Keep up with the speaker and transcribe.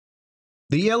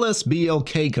The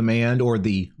lsblk command, or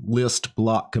the list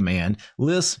block command,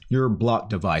 lists your block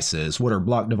devices. What are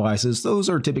block devices? Those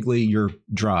are typically your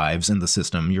drives in the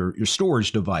system, your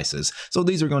storage devices. So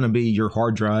these are going to be your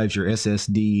hard drives, your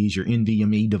SSDs, your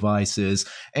NVMe devices.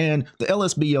 And the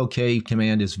lsblk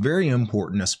command is very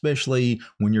important, especially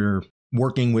when you're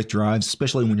working with drives,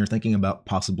 especially when you're thinking about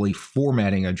possibly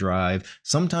formatting a drive.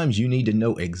 Sometimes you need to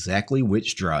know exactly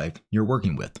which drive you're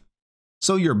working with.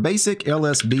 So your basic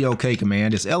lsblk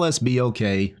command is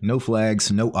lsblk, no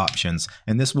flags, no options,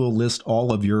 and this will list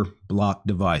all of your block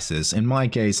devices. In my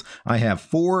case, I have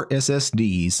 4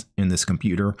 SSDs in this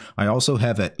computer. I also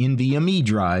have an NVMe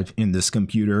drive in this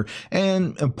computer,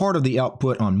 and a part of the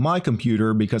output on my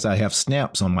computer, because I have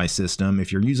snaps on my system,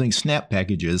 if you're using snap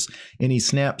packages, any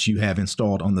snaps you have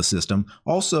installed on the system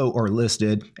also are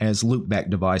listed as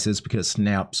loopback devices, because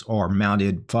snaps are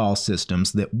mounted file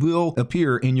systems that will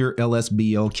appear in your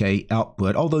lsblk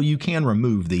output, although you can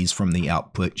remove these from the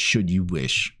output should you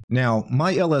wish. Now,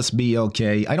 my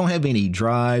lsblk, I don't have any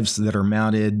drives that are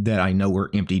mounted that I know are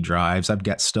empty drives. I've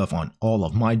got stuff on all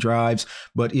of my drives,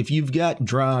 but if you've got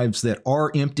drives that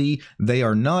are empty, they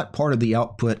are not part of the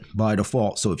output by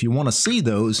default. So if you want to see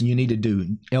those, you need to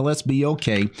do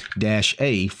lsblk-a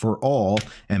for all,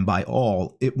 and by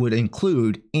all, it would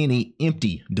include any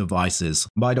empty devices.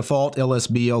 By default,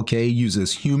 lsblk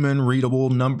uses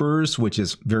human-readable numbers, which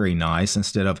is very nice.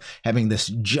 Instead of having this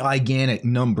gigantic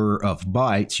number of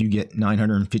bytes, you get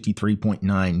 953.9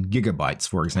 gigabytes,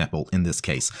 for example, in this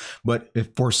case. But if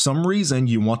for some reason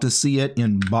you want to see it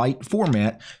in byte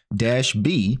format,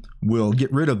 -B will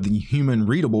get rid of the human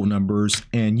readable numbers,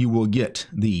 and you will get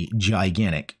the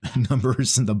gigantic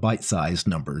numbers and the bite-sized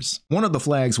numbers. One of the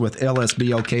flags with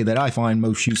lsblk that I find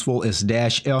most useful is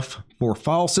 -F for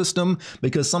file system,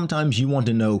 because sometimes you want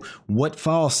to know what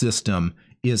file system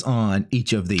is on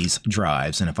each of these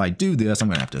drives. And if I do this, I'm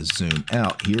going to have to zoom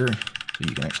out here so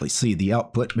you can actually see the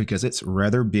output, because it's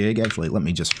rather big. Actually, let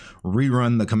me just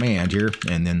rerun the command here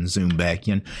and then zoom back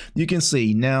in. You can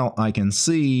see now, I can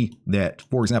see that,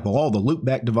 for example, all the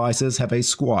loopback devices have a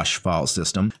squash file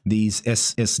system. These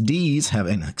SSDs have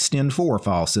an extend4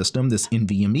 file system. This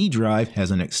NVMe drive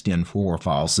has an extend4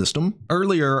 file system.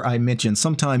 Earlier, I mentioned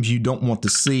sometimes you don't want to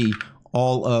see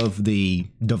all of the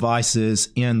devices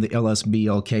in the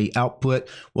lsblk output.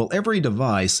 Well, every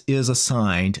device is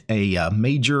assigned a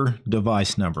major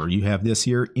device number. You have this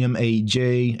here,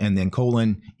 MAJ, and then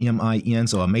 :MIN,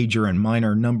 so a major and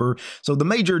minor number. So the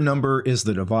major number is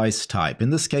the device type. In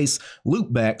this case,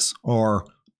 loopbacks are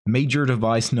major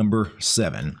device number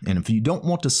 7. And if you don't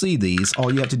want to see these,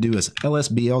 all you have to do is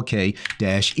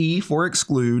lsblk-E for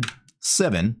exclude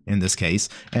 7 in this case,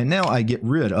 and now I get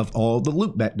rid of all the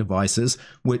loopback devices,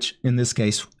 which in this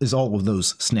case is all of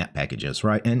those snap packages,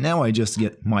 right? And now I just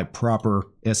get my proper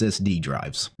SSD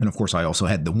drives. And of course, I also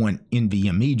had the one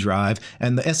NVMe drive,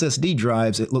 and the SSD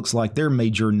drives, it looks like their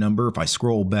major number, if I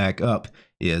scroll back up,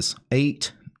 is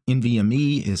 8.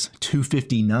 NVMe is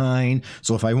 259.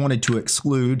 So if I wanted to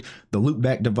exclude the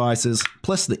loopback devices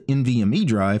plus the NVMe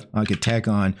drive, I could tack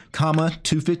on comma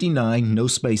 259, no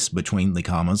space between the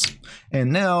commas.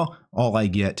 And now all I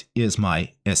get is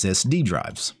my SSD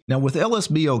drives. Now with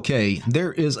lsblk,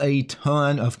 there is a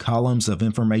ton of columns of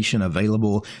information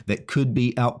available that could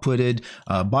be outputted.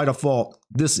 By default,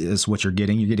 this is what you're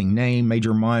getting. You're getting name,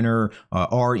 major, minor,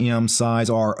 RM, size,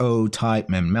 RO, type,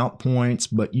 and mount points,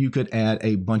 but you could add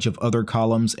a bunch of other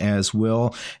columns as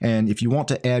well. And if you want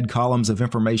to add columns of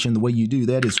information, the way you do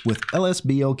that is with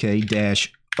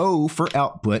lsblk-O for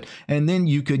output, and then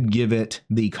you could give it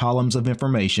the columns of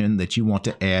information that you want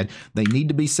to add. They need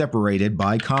to be separated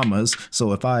by commas.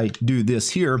 So if I do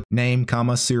this here, name,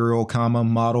 comma, serial, comma,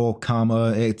 model,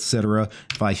 comma, etc.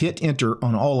 If I hit enter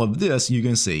on all of this, you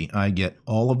can see I get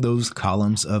all of those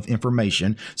columns of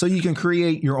information. So you can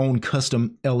create your own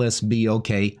custom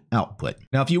lsblk output.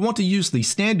 Now, if you want to use the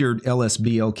standard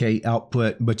lsblk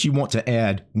output, but you want to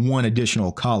add one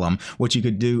additional column, what you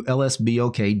could do,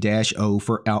 lsblk-O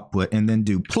for output, and then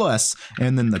do plus,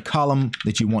 and then the column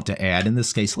that you want to add. In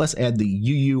this case, let's add the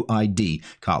UUID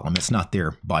column. It's not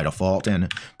there by default. And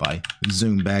if I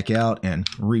zoom back out and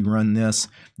rerun this,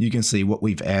 you can see what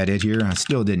we've added here. I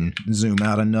still didn't zoom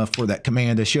out enough for that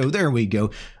command to show. There we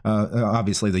go.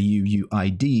 Obviously, the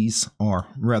UUIDs are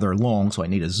rather long, so I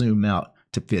need to zoom out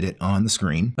to fit it on the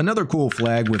screen. Another cool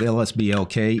flag with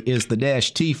lsblk is the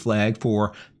 -T flag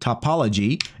for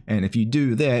topology. And if you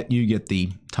do that, you get the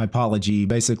topology,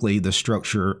 basically the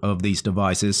structure of these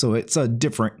devices, so it's a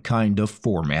different kind of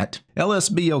format.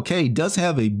 lsblk does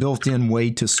have a built-in way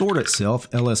to sort itself.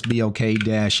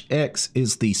 lsblk-x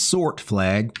is the sort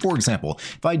flag. For example,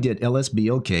 if I did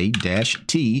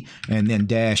lsblk-t and then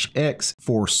 -x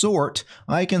for sort,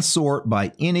 I can sort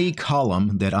by any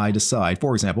column that I decide.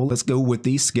 For example, let's go with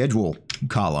the schedule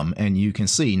column, and you can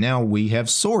see now we have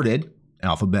sorted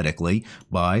alphabetically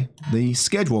by the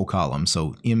schedule column.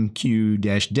 So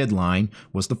MQ-deadline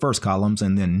was the first columns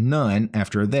and then none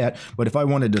after that. But if I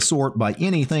wanted to sort by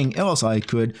anything else, I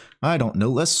could, I don't know,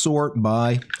 let's sort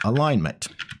by alignment.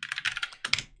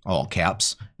 All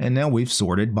caps. And now we've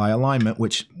sorted by alignment,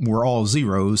 which were all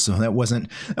zeros, so that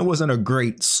wasn't a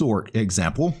great sort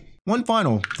example. One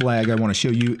final flag I want to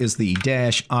show you is the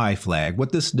 -I flag.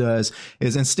 What this does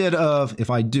is instead of,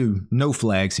 if I do no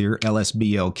flags here,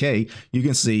 lsblk, you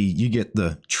can see you get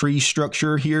the tree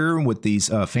structure here with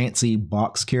these fancy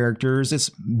box characters.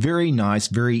 It's very nice,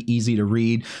 very easy to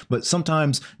read, but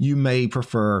sometimes you may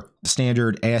prefer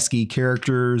standard ASCII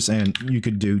characters, and you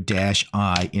could do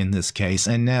 -I in this case.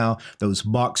 And now those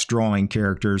box drawing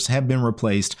characters have been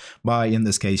replaced by, in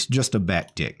this case, just a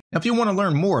backtick. Now, if you want to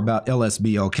learn more about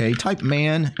lsblk, type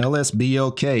man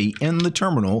lsblk in the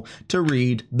terminal to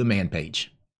read the man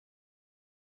page.